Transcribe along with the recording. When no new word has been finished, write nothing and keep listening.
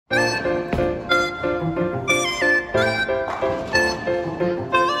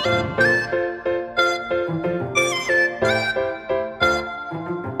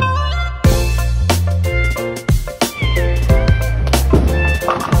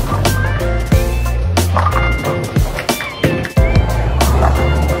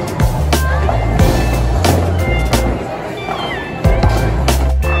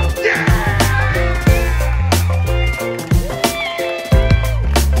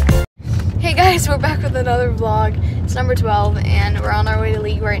guys, we're back with another vlog. It's number 12 and we're on our way to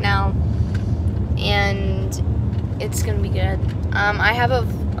league right now. And it's gonna be good. I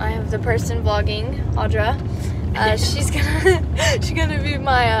have the person vlogging, Audra. She's gonna be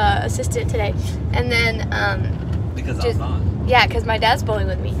my assistant today. And then because I'm not. Yeah, because my dad's bowling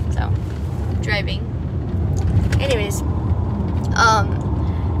with me, so driving. Anyways,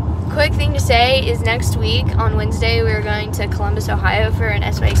 quick thing to say is next week on Wednesday we're going to Columbus, Ohio for an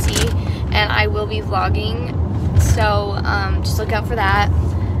SYC, and I will be vlogging, so just look out for that.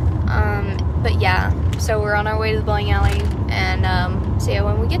 But yeah, so we're on our way to the bowling alley, and see you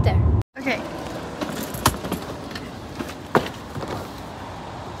when we get there. Okay.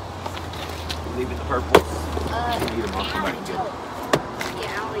 Leaving the purples.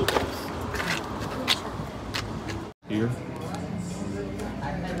 Yeah, I'll leave those. Here.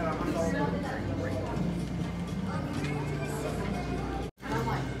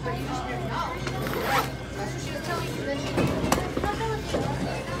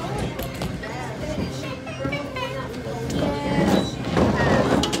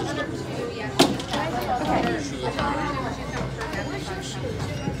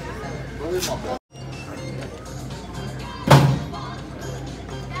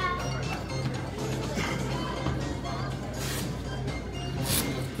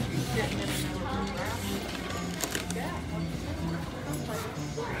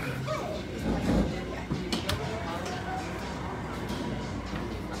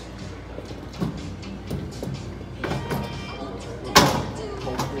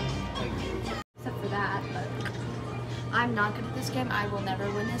 I'm not good at this game. I will never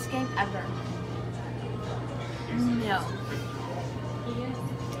win this game, ever. No.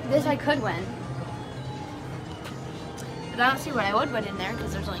 This I could win. But I don't see what I would win in there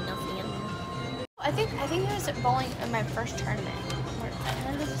because there's like nothing in there. I think it was at bowling in my first tournament.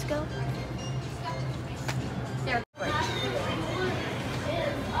 Where does this go? There.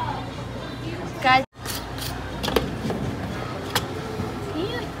 Guys.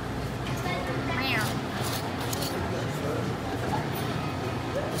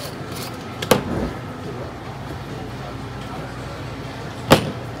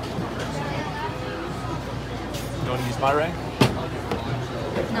 You want to use my rag?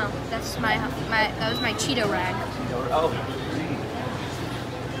 No, that's that was my Cheeto rag. Oh.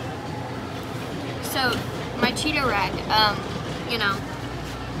 So my Cheeto rag, you know,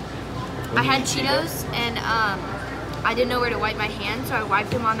 I had Cheetos and I didn't know where to wipe my hands, so I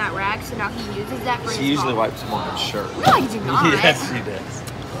wiped them on that rag. So now he uses that for his She usually ball. wipes them on her shirt. No, I do not. Yes, she does.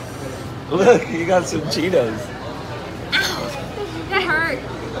 Look, you got some Cheetos. Ow, that hurt.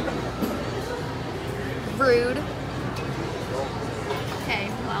 Rude.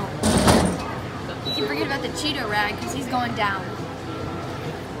 Okay, well, you can forget about the Cheeto rag because he's going down.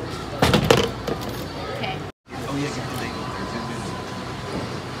 Okay. Oh yeah, get the thing.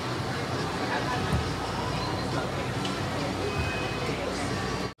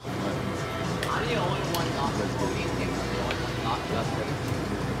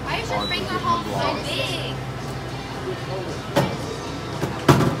 Why is your finger hole so big?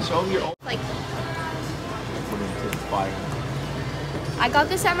 Show them your own. Like, Put it into the fire. I got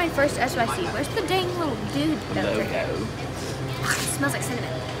this at my first SYC. Where's the dang little dude? Logo. It smells like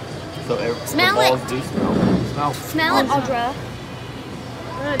cinnamon. So Smell the balls it. do smell. Smell it, Audra.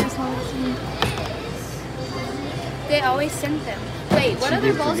 They always send them. Wait, what She other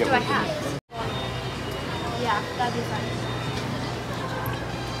did balls do forget I what have? Yeah, that'd be fun.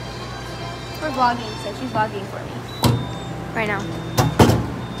 We're vlogging, so she's vlogging for me. Right now.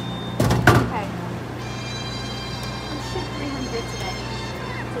 Okay. I'm shoot 300 today.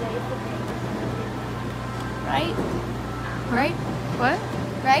 Today is the day. Right? Right? What?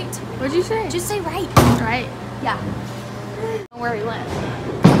 Right? What'd you say? Just say right. Right. Yeah. Where we went.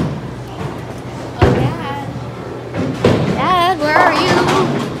 Oh, Dad. Dad, where are you?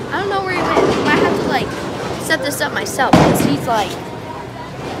 I don't know where he went. I might have to, like, set this up myself because he's, like,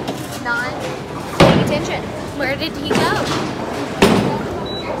 not paying attention. Where did he go?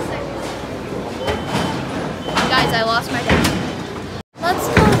 Guys, I lost my dad. Let's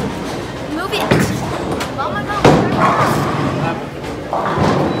go. Move it. Mama, no.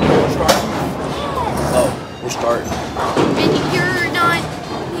 Oh, we're starting. And you're not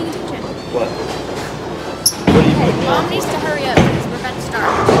paying attention. What? What are you Okay, doing? Mom needs to hurry up because we're about to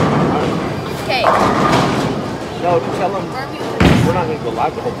start. Okay. No, tell them Where are we? we're not going to go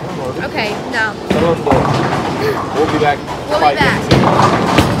live the whole time, are we? Okay, no. Tell them that we'll be back. We'll be back.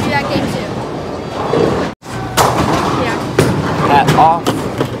 We'll be back game 2. Yeah. Hat off.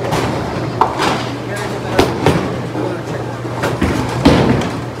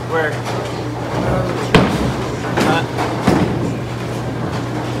 Where?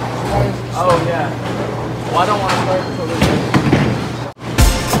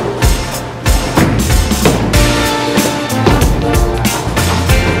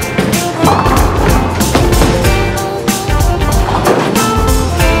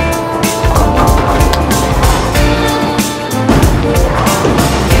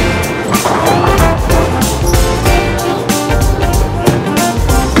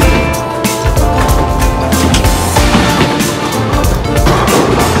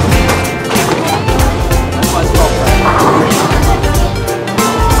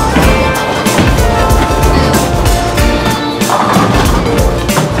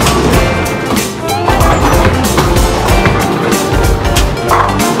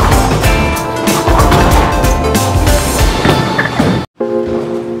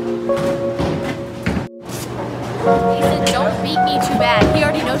 He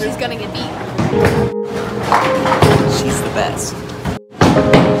already knows he's gonna get beat. She's the best.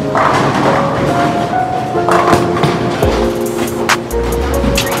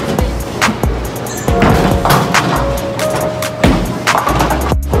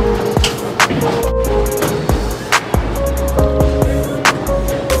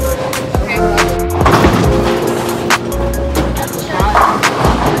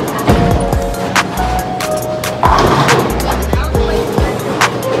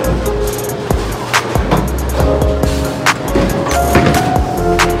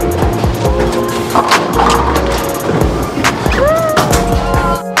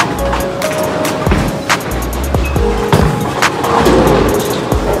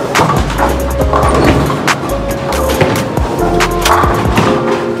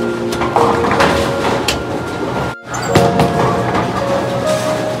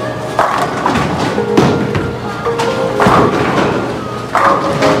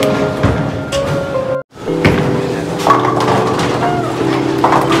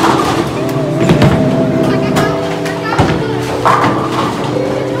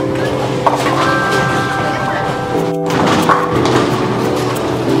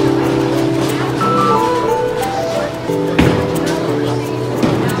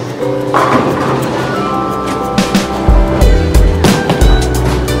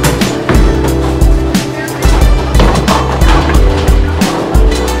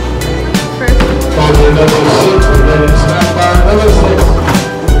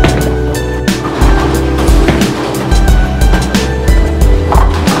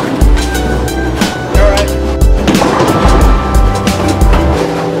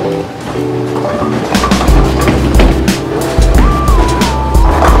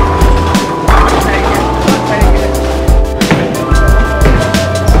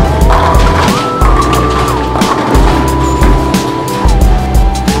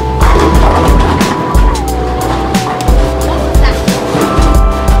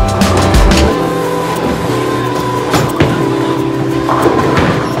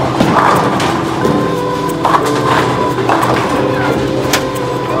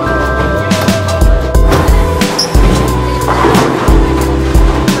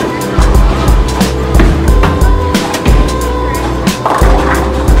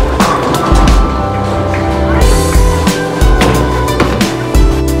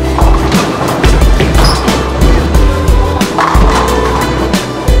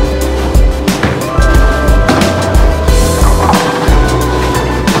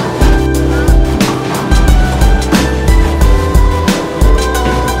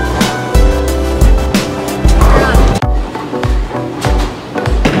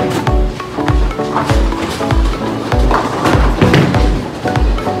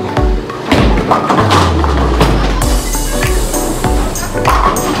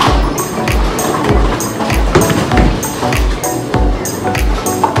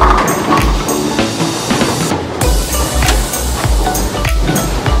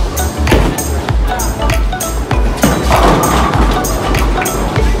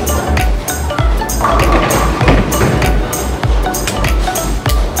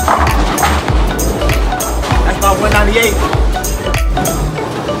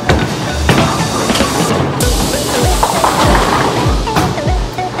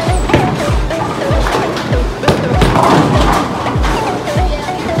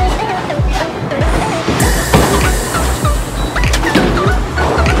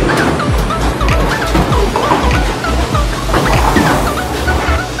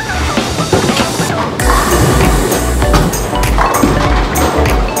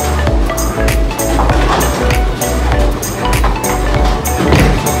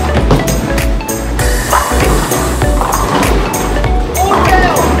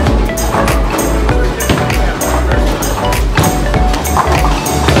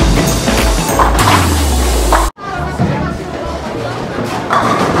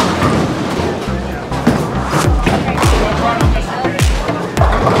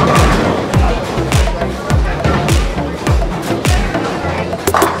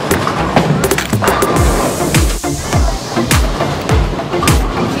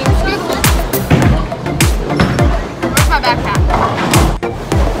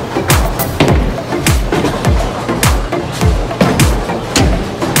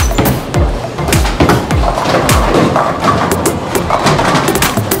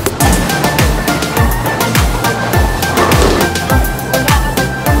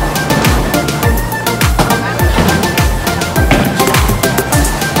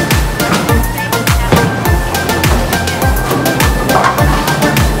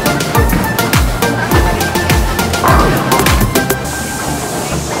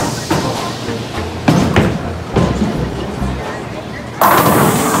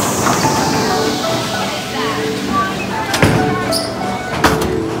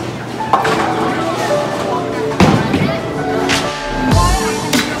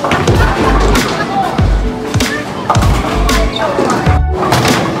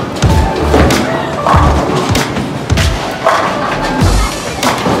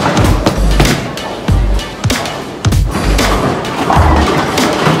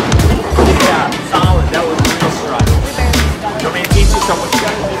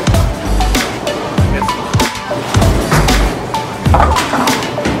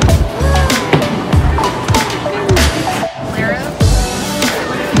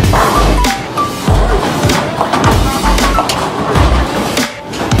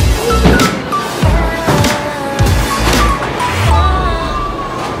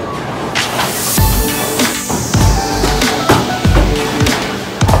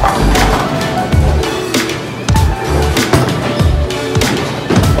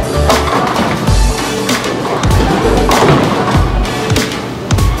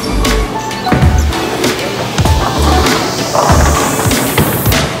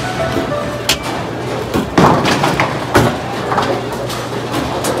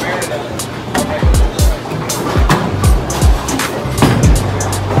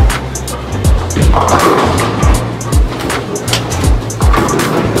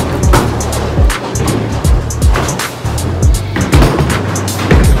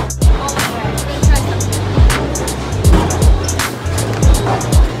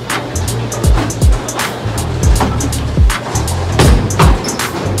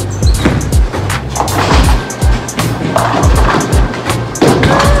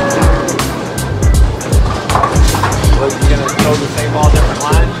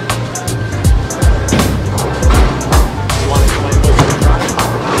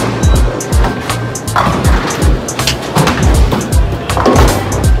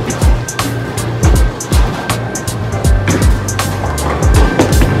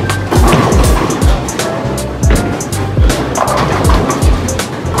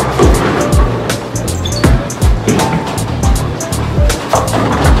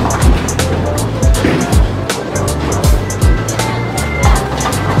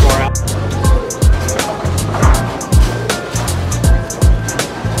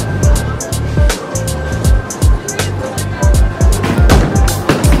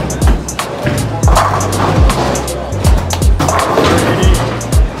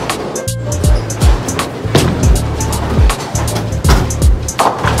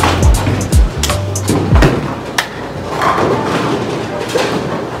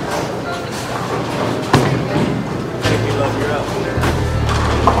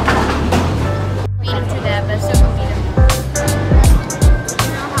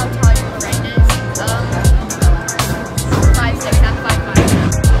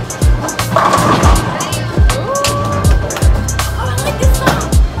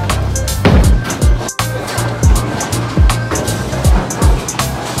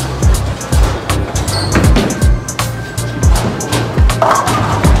 Bye.